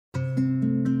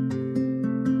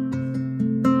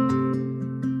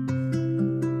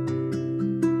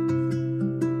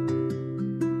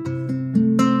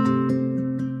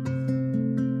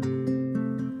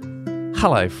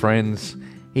Hello friends,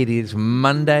 it is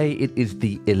Monday, it is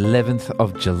the 11th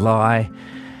of July,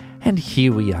 and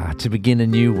here we are to begin a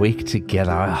new week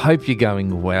together. I hope you're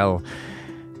going well.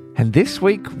 And this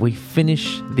week we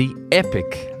finish the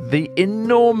epic, the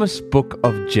enormous book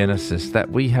of Genesis that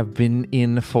we have been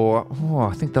in for,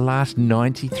 I think the last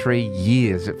 93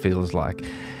 years it feels like.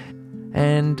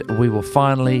 And we will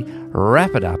finally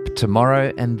wrap it up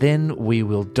tomorrow, and then we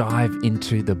will dive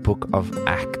into the book of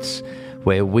Acts,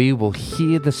 where we will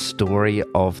hear the story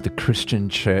of the Christian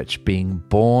church being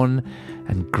born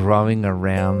and growing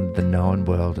around the known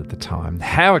world at the time.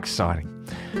 How exciting!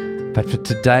 But for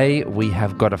today, we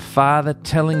have got a father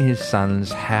telling his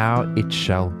sons how it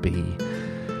shall be.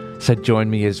 So join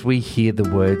me as we hear the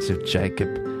words of Jacob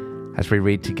as we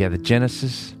read together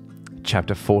Genesis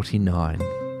chapter 49.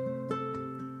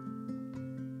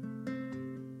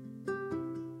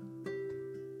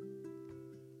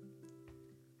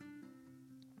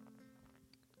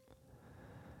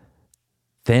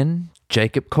 Then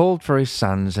Jacob called for his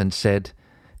sons and said,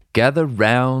 "Gather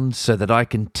round so that I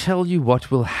can tell you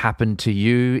what will happen to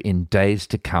you in days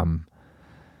to come.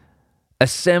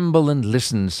 Assemble and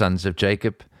listen, sons of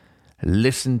Jacob.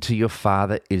 Listen to your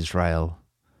father Israel.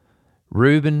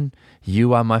 Reuben,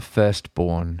 you are my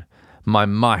firstborn, my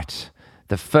might,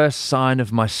 the first sign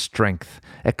of my strength,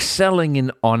 excelling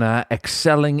in honor,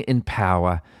 excelling in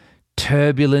power.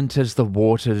 Turbulent as the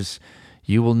waters,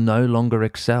 you will no longer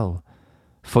excel.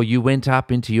 For you went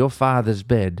up into your father's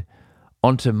bed,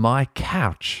 onto my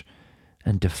couch,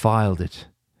 and defiled it.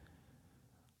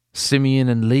 Simeon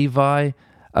and Levi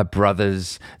are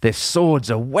brothers, their swords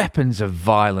are weapons of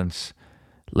violence.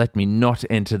 Let me not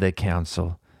enter their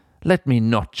council, let me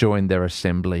not join their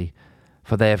assembly,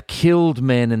 for they have killed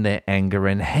men in their anger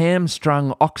and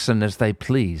hamstrung oxen as they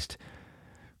pleased.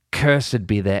 Cursed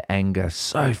be their anger,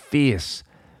 so fierce,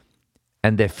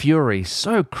 and their fury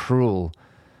so cruel.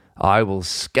 I will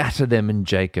scatter them in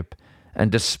Jacob and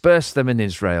disperse them in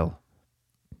Israel.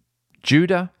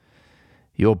 Judah,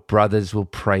 your brothers will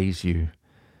praise you.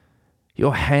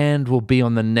 Your hand will be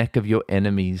on the neck of your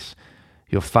enemies.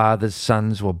 Your father's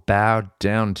sons will bow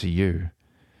down to you.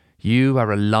 You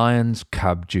are a lion's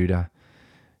cub, Judah.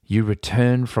 You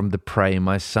return from the prey,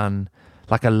 my son.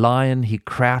 Like a lion he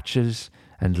crouches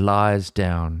and lies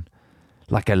down.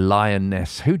 Like a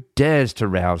lioness, who dares to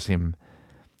rouse him?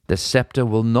 The scepter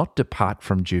will not depart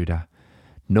from Judah,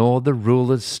 nor the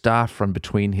ruler's staff from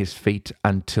between his feet,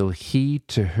 until he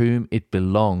to whom it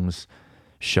belongs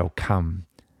shall come,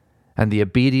 and the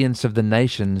obedience of the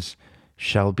nations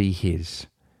shall be his.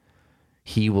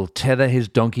 He will tether his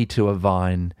donkey to a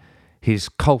vine, his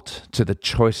colt to the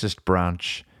choicest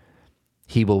branch.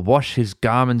 He will wash his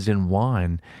garments in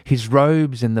wine, his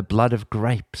robes in the blood of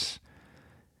grapes.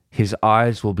 His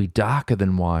eyes will be darker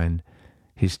than wine,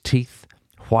 his teeth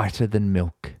whiter than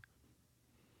milk.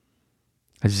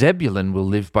 Zebulun will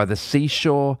live by the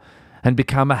seashore and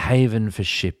become a haven for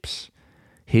ships.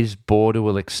 His border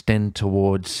will extend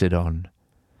towards Sidon.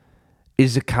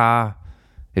 Issachar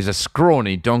is a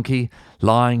scrawny donkey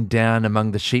lying down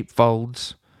among the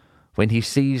sheepfolds. When he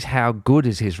sees how good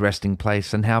is his resting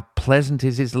place and how pleasant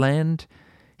is his land,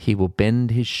 he will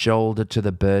bend his shoulder to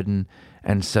the burden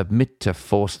and submit to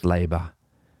forced labor.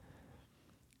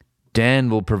 Dan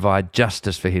will provide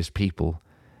justice for his people,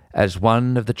 as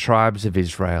one of the tribes of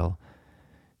Israel.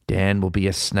 Dan will be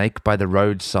a snake by the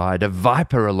roadside, a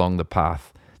viper along the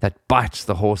path that bites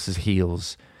the horse's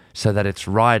heels, so that its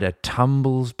rider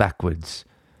tumbles backwards.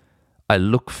 I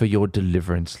look for your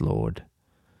deliverance, Lord.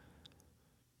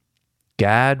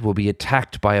 Gad will be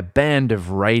attacked by a band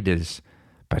of raiders,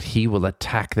 but he will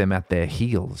attack them at their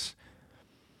heels.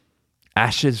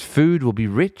 Asher's food will be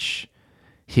rich.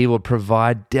 He will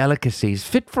provide delicacies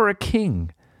fit for a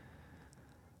king.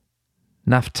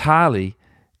 Naphtali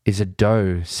is a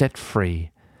doe set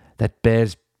free that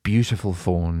bears beautiful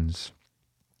fawns.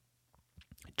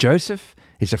 Joseph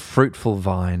is a fruitful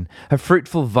vine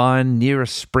near a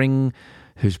spring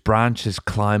whose branches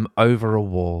climb over a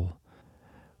wall.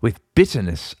 With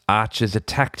bitterness archers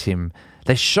attacked him.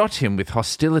 They shot him with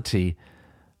hostility,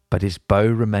 but his bow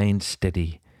remained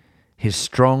steady. His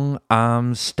strong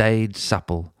arms stayed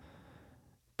supple.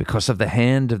 Because of the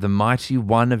hand of the mighty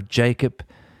one of Jacob,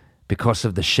 because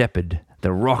of the shepherd,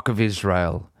 the rock of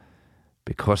Israel,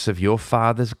 because of your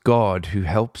father's God who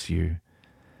helps you,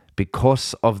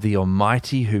 because of the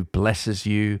Almighty who blesses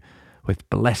you with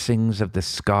blessings of the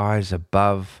skies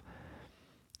above,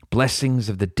 blessings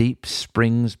of the deep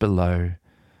springs below,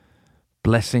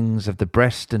 blessings of the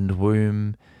breast and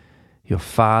womb. Your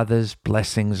father's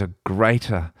blessings are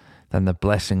greater than the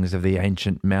blessings of the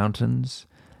ancient mountains.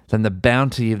 than the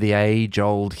bounty of the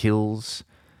age-old hills.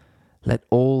 Let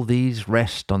all these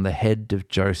rest on the head of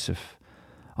Joseph,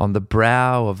 on the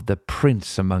brow of the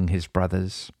prince among his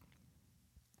brothers.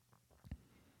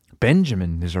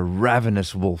 Benjamin is a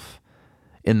ravenous wolf.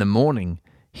 In the morning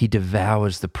he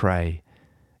devours the prey.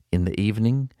 In the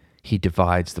evening he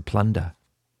divides the plunder.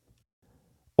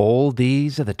 All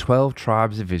these are the 12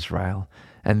 tribes of Israel,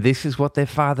 and this is what their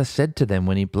father said to them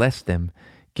when he blessed them,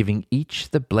 giving each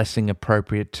the blessing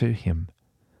appropriate to him.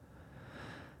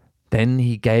 Then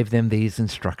he gave them these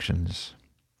instructions.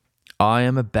 I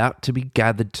am about to be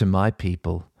gathered to my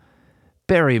people.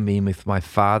 Bury me with my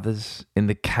fathers in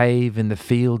the cave in the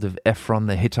field of Ephron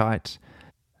the Hittite,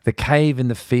 the cave in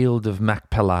the field of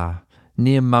Machpelah,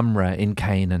 near Mamre in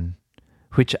Canaan,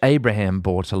 which Abraham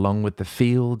bought along with the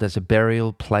field as a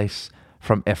burial place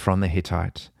from Ephron the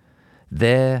Hittite.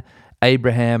 There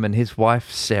Abraham and his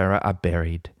wife Sarah are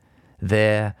buried.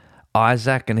 There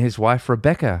Isaac and his wife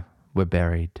Rebekah were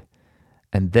buried.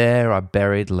 And there I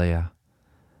buried Leah.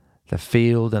 The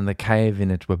field and the cave in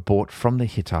it were bought from the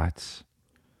Hittites.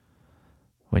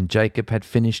 When Jacob had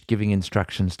finished giving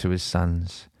instructions to his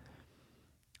sons,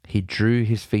 he drew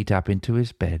his feet up into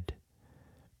his bed,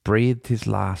 breathed his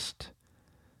last,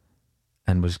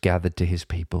 and was gathered to his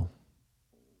people.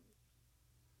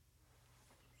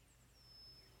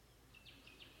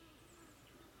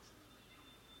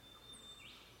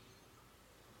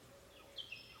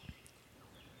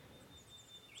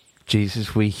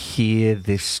 Jesus, we hear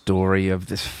this story of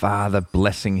this father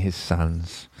blessing his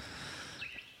sons.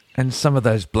 And some of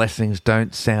those blessings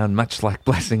don't sound much like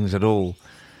blessings at all.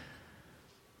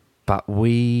 But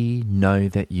we know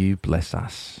that you bless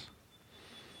us.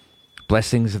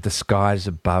 Blessings of the skies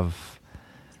above,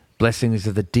 blessings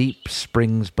of the deep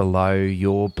springs below,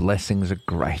 your blessings are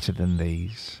greater than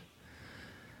these.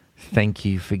 Thank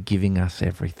you for giving us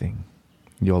everything.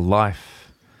 Your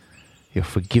life, your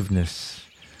forgiveness,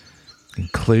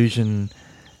 inclusion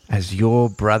as your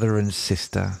brother and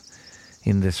sister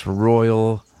in this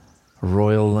royal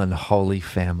and holy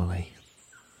family.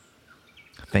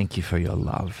 Thank you for your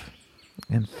love.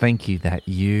 And thank you that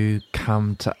you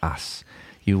come to us,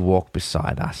 you walk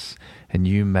beside us, and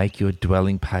you make your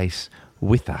dwelling place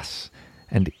with us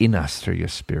and in us through your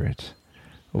Spirit.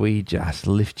 We just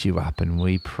lift you up and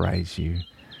we praise you.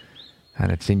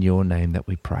 And it's in your name that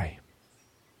we pray.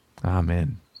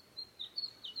 Amen.